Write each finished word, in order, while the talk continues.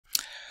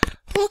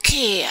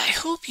Okay, I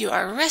hope you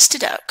are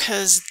rested up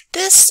because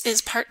this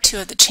is part 2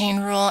 of the chain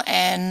rule,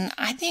 and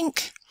I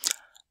think,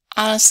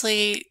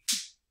 honestly,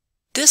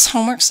 this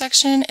homework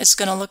section is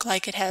going to look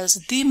like it has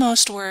the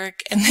most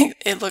work and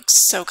it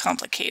looks so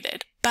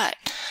complicated, but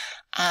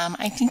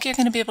I think you're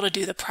going to be able to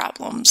do the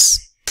problems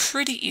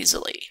pretty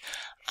easily.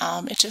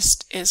 It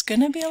just is going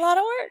to be a lot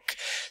of work.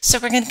 So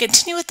we're going to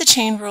continue with the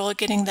chain rule,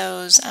 getting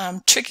those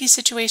tricky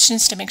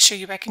situations to make sure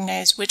you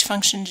recognize which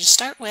function to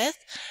start with,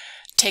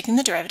 taking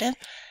the derivative,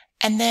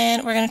 and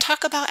then we're going to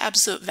talk about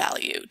absolute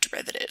value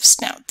derivatives.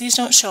 Now, these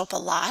don't show up a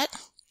lot,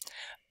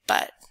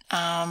 but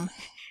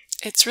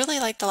it's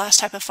really like the last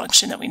type of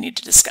function that we need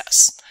to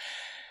discuss.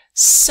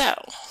 So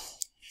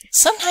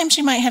sometimes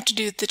you might have to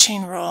do the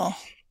chain rule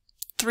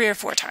 3 or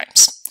 4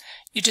 times.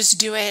 You just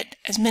do it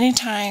as many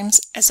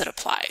times as it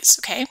applies,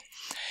 okay?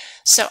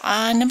 So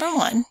on number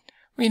 1,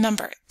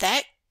 remember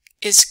that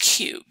is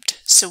cubed.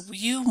 So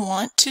you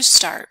want to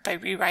start by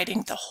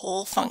rewriting the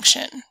whole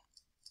function.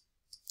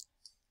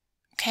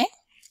 Okay?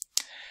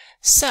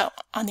 So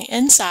on the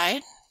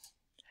inside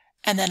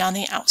and then on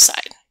the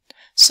outside.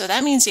 So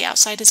that means the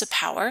outside is a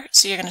power,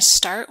 so you're going to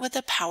start with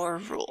the power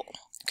rule,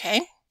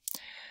 okay?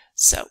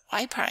 So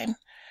y prime,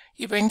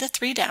 you bring the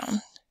 3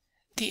 down,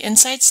 the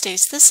inside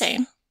stays the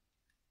same,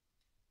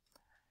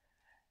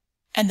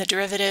 and the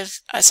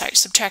derivative,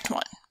 subtract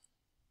 1.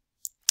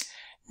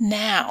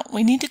 Now,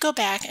 we need to go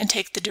back and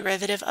take the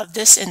derivative of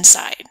this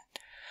inside,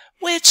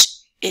 which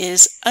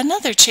is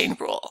another chain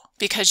rule,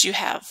 because you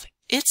have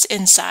its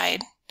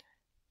inside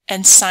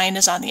and sine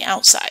is on the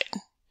outside,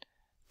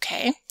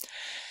 okay?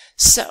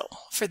 So,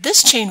 for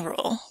this chain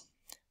rule,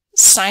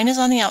 sine is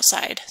on the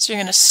outside, so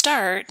you're going to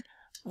start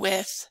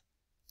with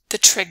the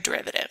trig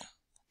derivative.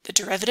 The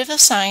derivative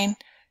of sine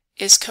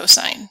is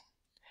cosine.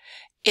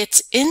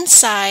 Its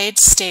inside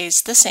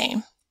stays the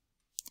same,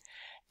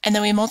 and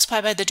then we multiply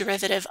by the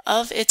derivative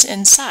of its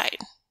inside.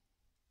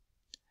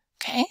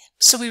 Okay,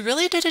 so we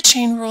really did a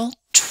chain rule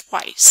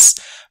twice,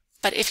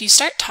 but if you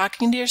start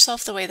talking to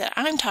yourself the way that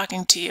I'm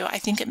talking to you, I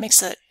think it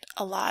makes it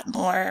a lot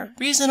more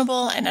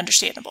reasonable and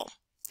understandable.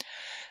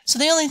 So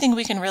the only thing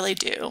we can really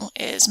do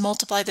is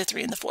multiply the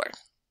 3 and the 4.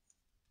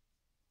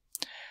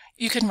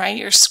 You can write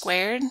your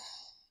squared.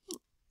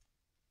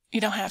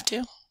 You don't have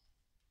to.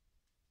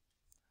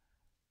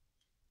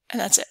 And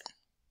that's it.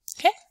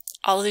 Okay?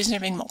 All of these are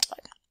being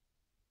multiplied.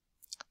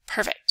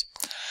 Perfect.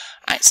 All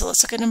right, so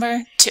let's look at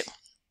number 2.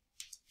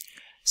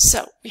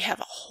 So we have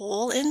a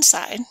whole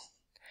inside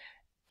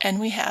and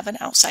we have an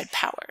outside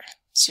power.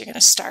 So you're going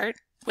to start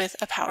with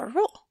a power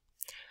rule.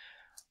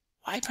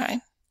 Y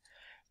prime,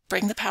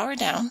 bring the power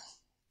down,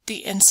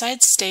 the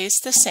inside stays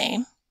the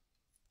same,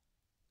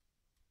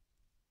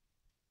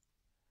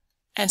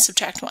 and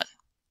subtract 1.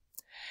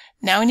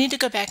 Now we need to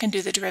go back and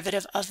do the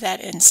derivative of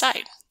that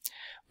inside,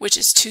 which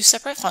is 2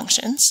 separate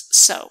functions.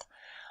 So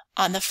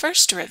on the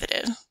first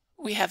derivative,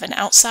 we have an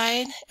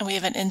outside and we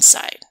have an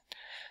inside.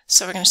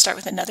 So we're going to start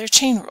with another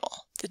chain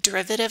rule. The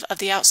derivative of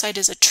the outside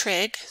is a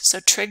trig, so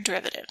trig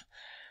derivative.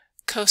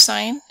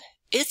 Cosine,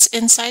 its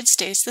inside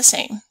stays the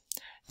same,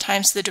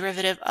 times the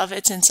derivative of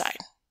its inside,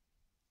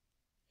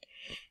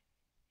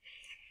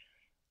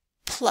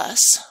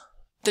 plus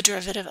the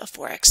derivative of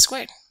 4x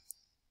squared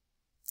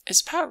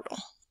is a power rule.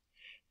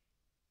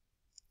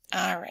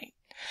 All right.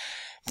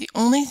 The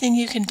only thing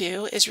you can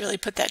do is really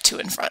put that 2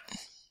 in front.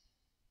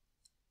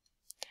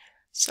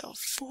 So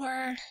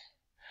 4,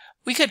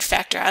 we could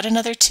factor out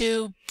another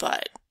 2,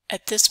 but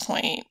at this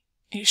point,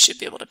 you should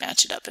be able to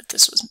match it up if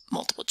this was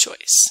multiple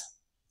choice.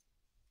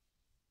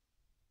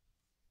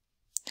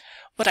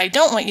 What I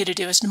don't want you to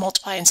do is to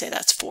multiply and say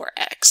that's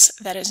 4x.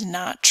 That is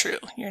not true.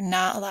 You're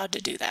not allowed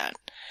to do that.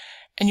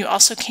 And you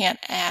also can't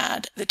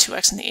add the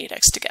 2x and the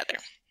 8x together.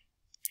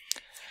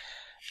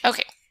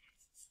 Okay,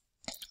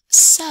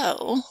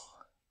 so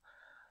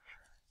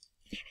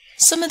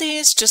some of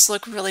these just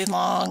look really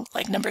long,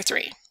 like number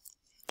 3.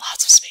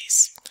 Lots of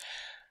space.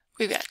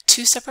 We've got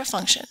 2 separate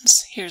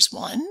functions. Here's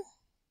 1,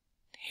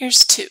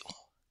 here's 2.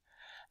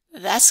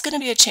 That's going to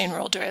be a chain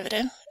rule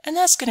derivative, and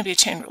that's going to be a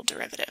chain rule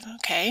derivative,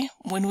 okay,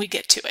 when we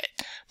get to it.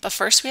 But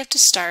first we have to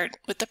start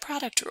with the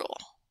product rule.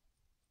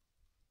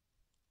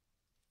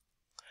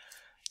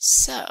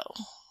 So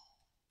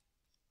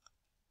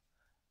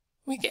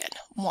we get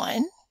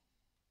 1.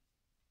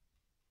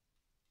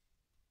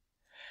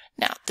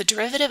 Now, the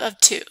derivative of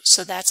 2,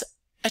 so that's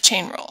a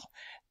chain rule.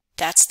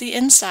 That's the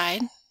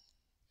inside,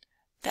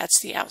 that's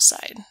the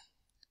outside.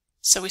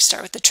 So we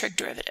start with the trig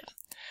derivative.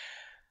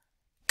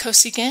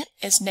 Cosecant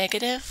is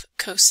negative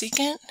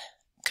cosecant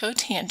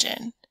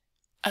cotangent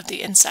of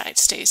the inside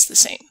stays the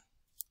same.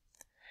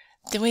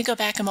 Then we go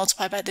back and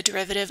multiply by the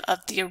derivative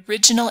of the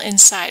original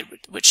inside,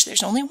 which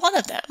there's only one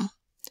of them.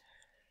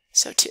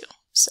 So 2.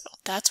 So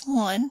that's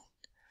 1.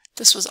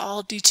 This was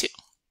all d2.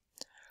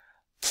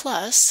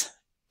 Plus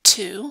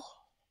 2.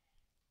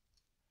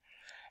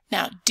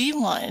 Now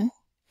d1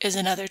 is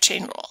another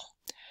chain rule.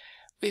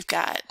 We've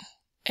got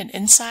an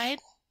inside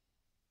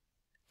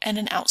and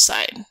an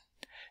outside.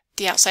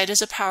 The outside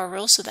is a power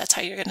rule, so that's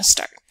how you're going to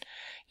start.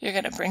 You're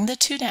going to bring the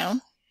 2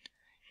 down.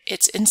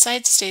 its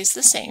inside stays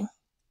the same,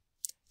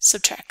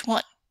 subtract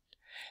 1.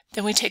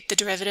 Then we take the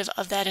derivative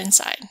of that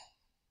inside.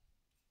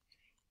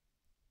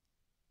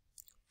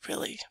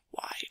 Really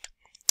wide.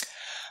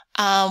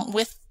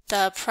 With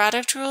the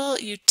product rule,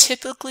 you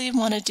typically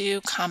want to do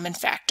common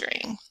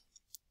factoring.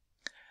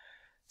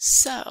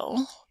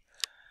 So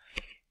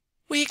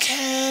we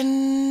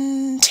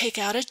can take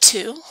out a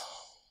 2.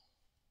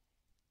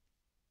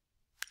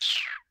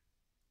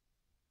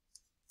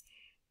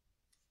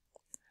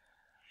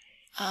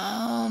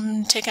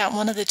 Take out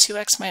one of the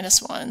 2x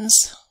minus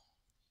 1s.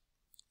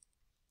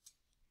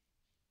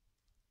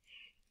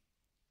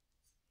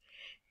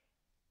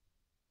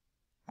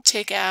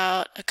 Take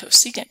out a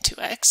cosecant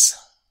 2x.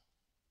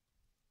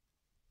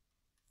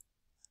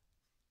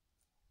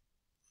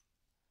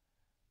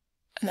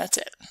 And that's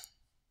it.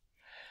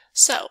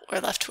 So we're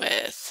left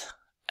with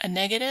a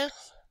negative.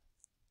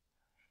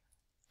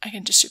 I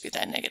can distribute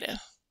that negative.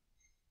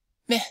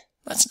 Meh,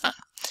 let's not.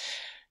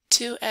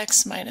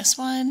 2x minus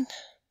 1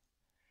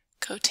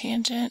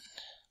 cotangent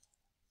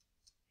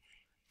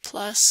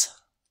plus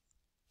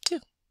 2.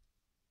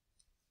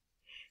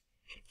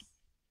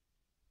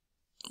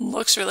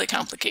 Looks really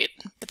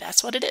complicated, but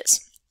that's what it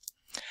is.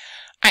 All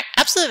right,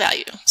 absolute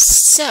value.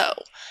 So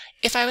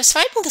if I was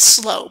finding the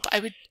slope,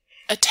 I would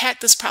attack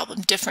this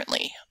problem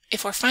differently.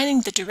 If we're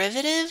finding the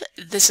derivative,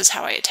 this is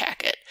how I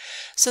attack it.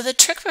 So the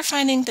trick for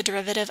finding the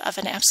derivative of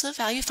an absolute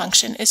value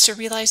function is to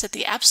realize that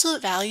the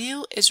absolute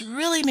value is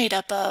really made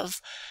up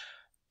of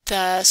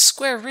the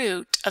square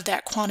root of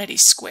that quantity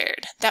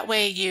squared. That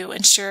way you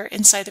ensure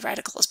inside the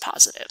radical is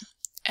positive.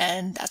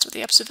 And that's what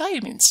the absolute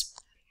value means.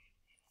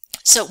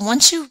 So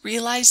once you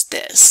realize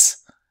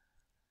this,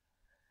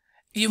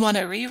 you want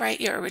to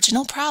rewrite your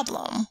original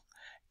problem,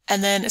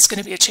 and then it's going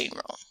to be a chain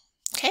rule.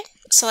 Okay,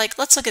 so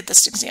let's look at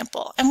this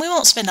example, and we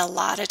won't spend a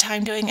lot of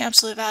time doing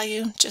absolute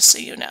value, just so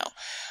you know.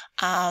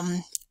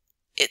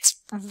 It's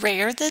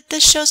rare that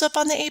this shows up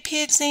on the AP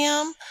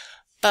exam,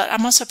 but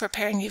I'm also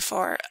preparing you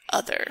for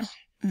other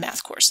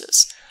math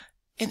courses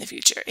in the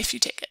future if you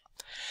take it.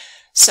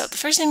 So the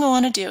first thing we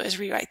want to do is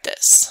rewrite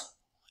this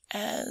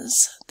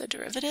as the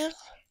derivative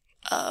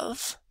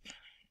of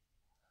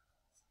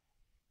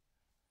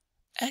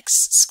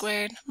x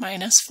squared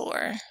minus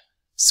 4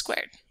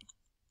 squared.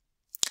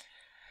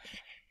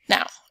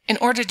 Now, in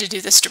order to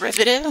do this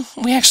derivative,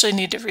 we actually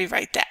need to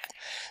rewrite that.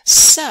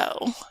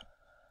 So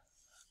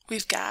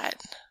we've got,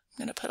 I'm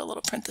going to put a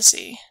little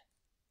parenthesis,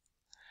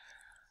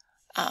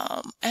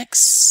 x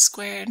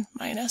squared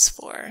minus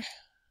 4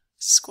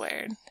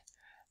 squared,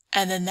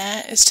 and then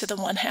that is to the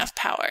 1/2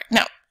 power.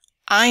 Now,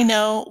 I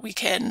know we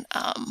can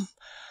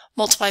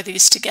multiply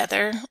these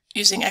together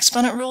using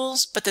exponent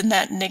rules, but then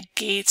that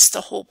negates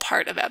the whole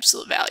part of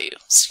absolute value.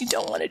 So you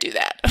don't want to do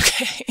that,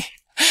 okay?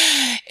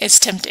 It's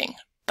tempting,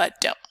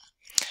 but don't.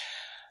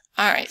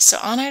 All right, so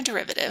on our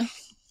derivative,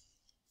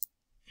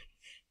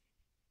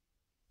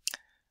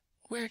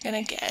 we're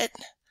going to get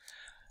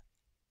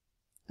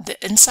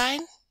the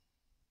inside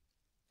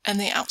and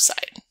the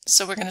outside.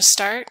 So we're going to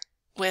start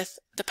with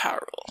the power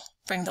rule.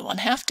 Bring the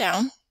 1/2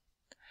 down.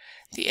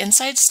 The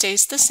inside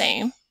stays the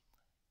same.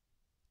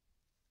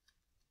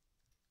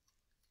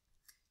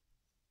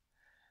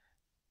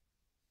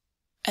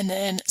 And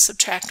then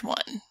subtract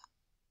 1.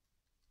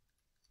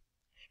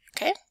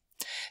 Okay?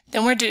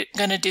 Then we're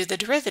going to do the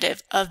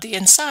derivative of the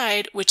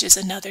inside, which is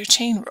another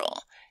chain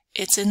rule.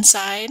 It's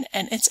inside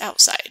and it's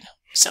outside.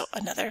 So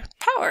another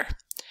power.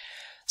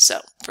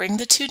 So bring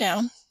the 2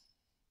 down.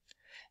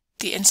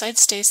 The inside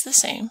stays the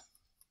same.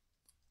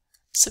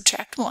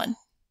 Subtract 1.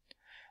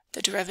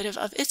 The derivative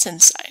of its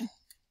inside.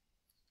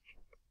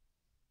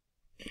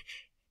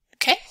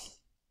 Okay?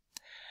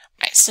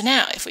 All right, so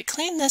now if we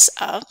clean this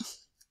up,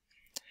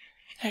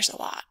 there's a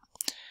lot.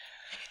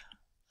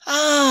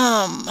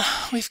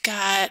 We've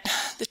got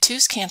the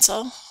 2's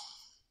cancel.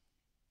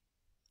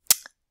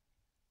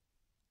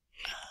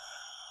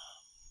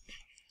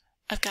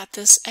 I've got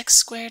this x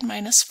squared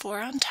minus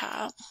 4 on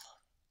top.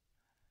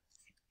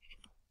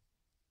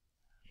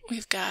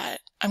 We've got,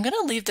 I'm going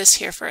to leave this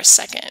here for a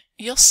second.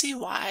 You'll see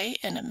why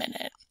in a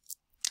minute.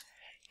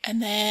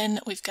 And then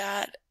we've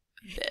got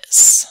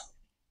this.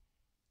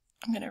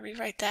 I'm going to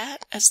rewrite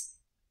that as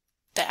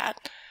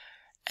that.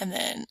 And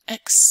then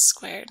x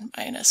squared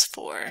minus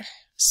 4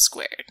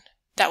 squared.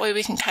 That way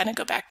we can kind of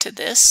go back to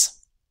this,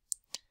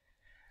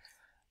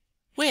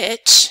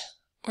 which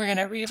we're going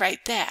to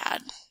rewrite that.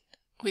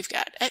 We've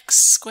got x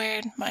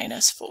squared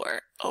minus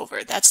 4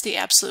 over. That's the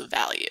absolute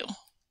value.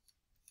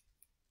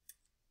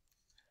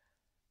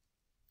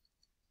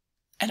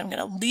 And I'm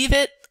going to leave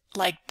it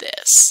like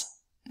this.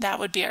 That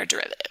would be our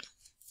derivative.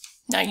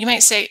 Now you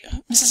might say,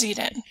 Mrs.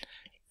 Eden,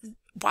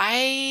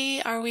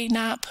 why are we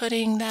not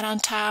putting that on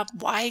top?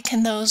 Why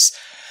can those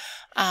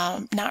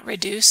not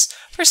reduce?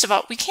 First of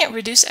all, we can't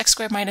reduce x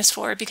squared minus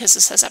 4 because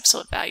this has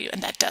absolute value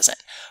and that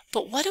doesn't.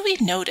 But what do we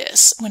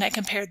notice when I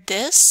compare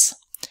this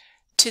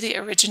to the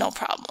original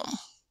problem?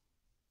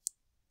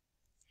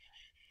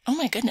 Oh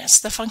my goodness,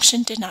 the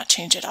function did not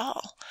change at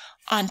all.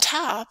 On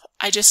top,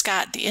 I just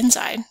got the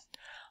inside.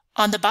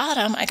 On the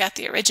bottom, I got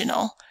the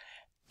original.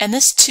 And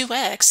this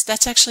 2x,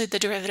 that's actually the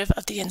derivative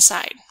of the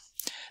inside.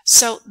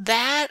 So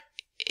that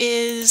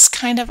is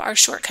kind of our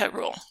shortcut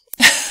rule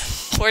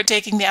for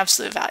taking the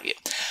absolute value.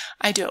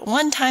 I do it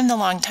one time the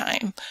long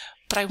time,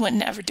 but I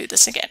wouldn't ever do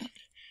this again.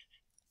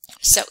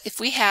 So if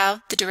we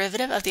have the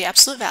derivative of the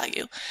absolute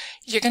value,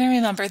 you're going to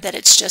remember that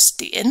it's just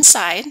the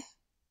inside,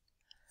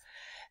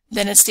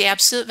 then it's the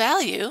absolute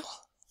value,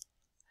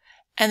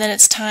 and then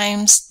it's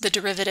times the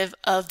derivative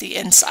of the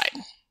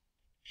inside.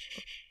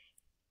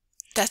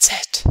 That's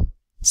it.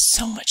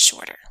 So much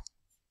shorter.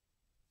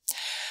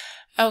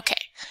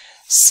 Okay,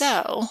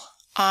 so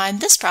on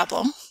this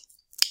problem,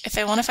 if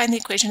I want to find the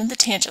equation of the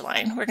tangent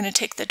line, we're going to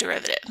take the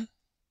derivative.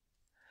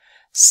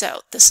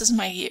 So this is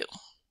my u.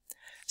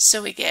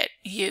 So we get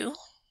u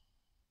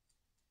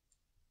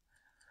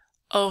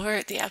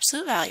over the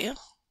absolute value,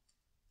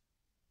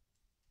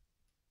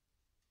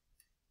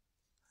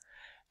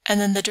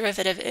 and then the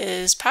derivative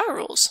is power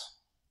rules.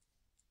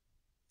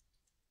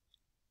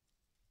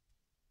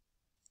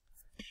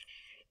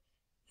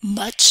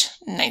 Much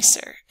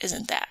nicer,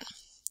 isn't that?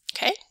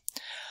 Okay,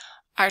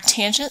 our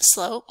tangent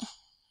slope,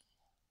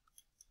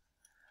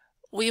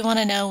 we want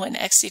to know when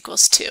x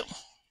equals 2.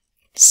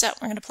 So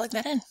we're going to plug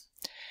that in.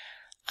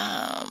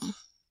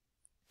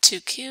 2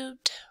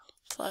 cubed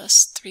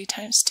plus 3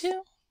 times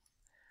 2.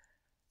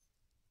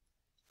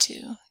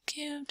 2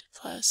 cubed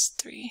plus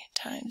 3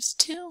 times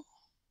 2.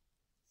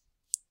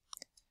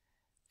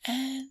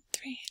 And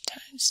 3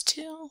 times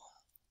 2.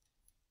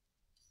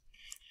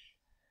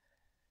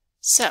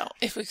 So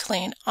if we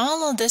clean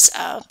all of this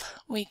up,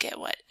 we get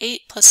what?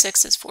 8 plus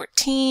 6 is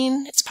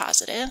 14, it's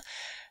positive,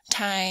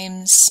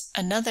 times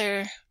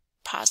another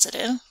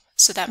positive,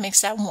 so that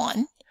makes that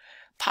 1,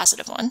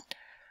 positive 1.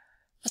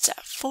 What's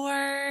that?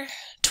 4,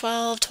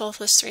 12, 12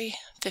 plus 3,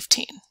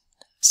 15.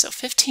 So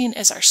 15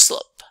 is our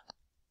slope.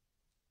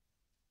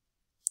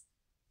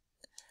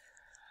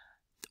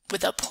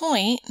 With a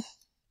point,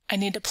 I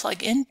need to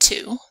plug in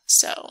 2,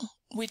 so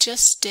we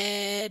just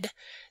did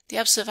the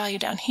absolute value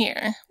down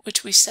here,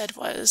 which we said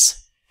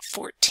was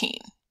 14.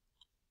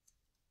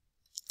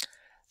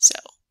 So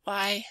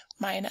y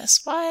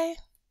minus y,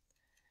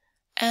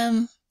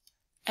 m,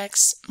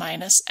 x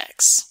minus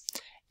x.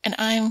 And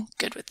I'm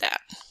good with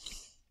that.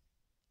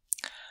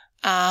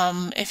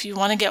 If you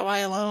want to get y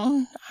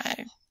alone,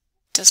 it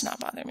does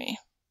not bother me.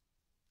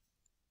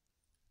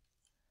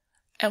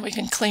 And we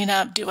can clean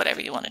up, do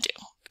whatever you want to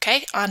do.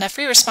 Okay, on a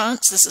free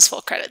response, this is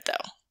full credit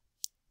though.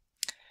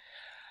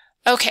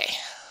 Okay,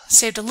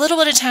 saved a little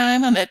bit of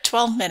time. I'm at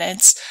 12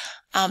 minutes.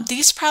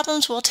 These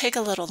problems will take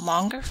a little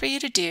longer for you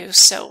to do,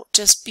 so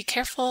just be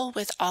careful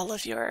with all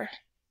of your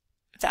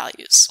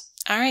values.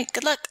 All right,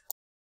 good luck.